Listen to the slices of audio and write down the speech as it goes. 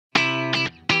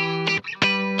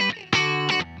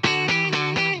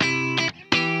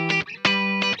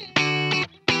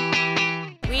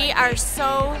are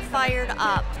so fired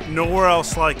up. Nowhere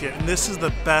else like it, and this is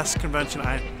the best convention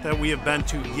that we have been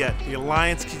to yet. The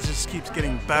Alliance just keeps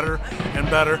getting better and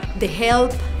better. The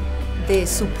help, the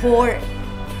support.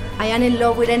 I am in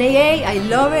love with NAA, I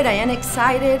love it, I am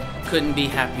excited. Couldn't be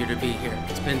happier to be here.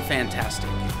 It's been fantastic.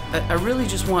 I really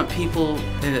just want people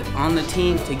on the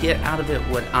team to get out of it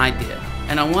what I did,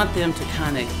 and I want them to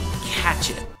kind of catch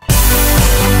it.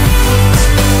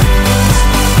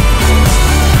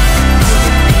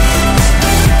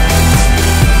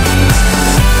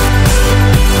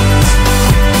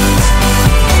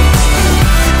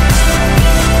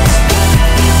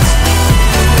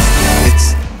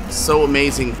 So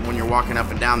amazing when you're walking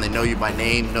up and down. They know you by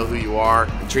name, know who you are,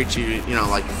 and treat you,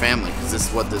 like your family, because this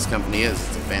is what this company is.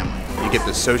 It's a family. You get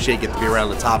to associate, get to be around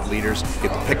the top leaders,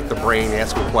 get to pick the brain,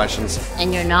 ask them questions.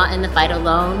 And you're not in the fight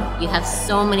alone. You have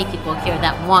so many people here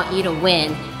that want you to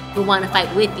win, who want to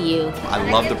fight with you. I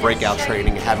love the breakout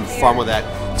training, having fun with that.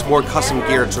 It's more custom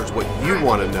geared towards what you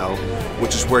want to know,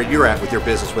 which is where you're at with your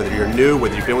business, whether you're new,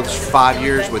 whether you've been with us for 5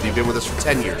 years, whether you've been with us for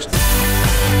 10 years.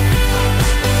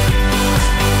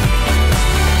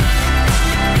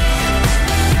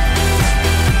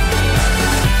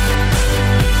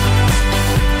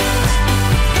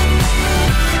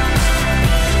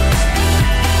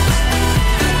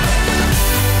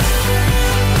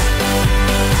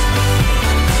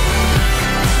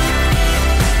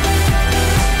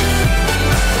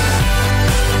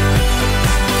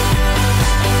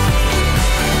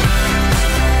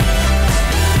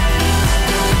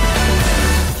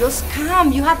 Just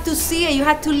come, you have to see it, you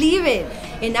have to live it.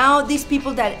 And now these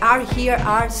people that are here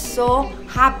are so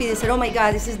happy. They said, oh my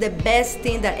God, this is the best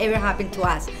thing that ever happened to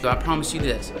us. So I promise you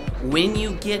this, when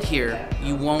you get here,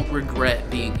 you won't regret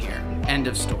being here. End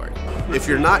of story. If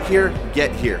you're not here,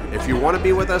 get here. If you want to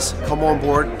be with us, come on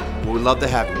board. We'd love to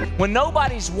have you. When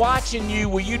nobody's watching you,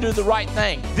 will you do the right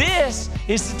thing? This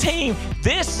is the team.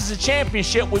 This is the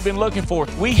championship we've been looking for.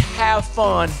 We have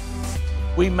fun.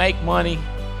 We make money.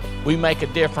 We make a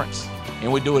difference.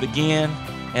 And we do it again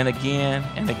and again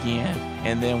and again.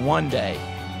 And then one day,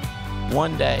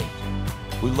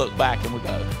 we look back and we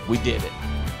go, we did it.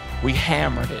 We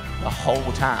hammered it the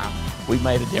whole time. We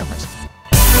made a difference.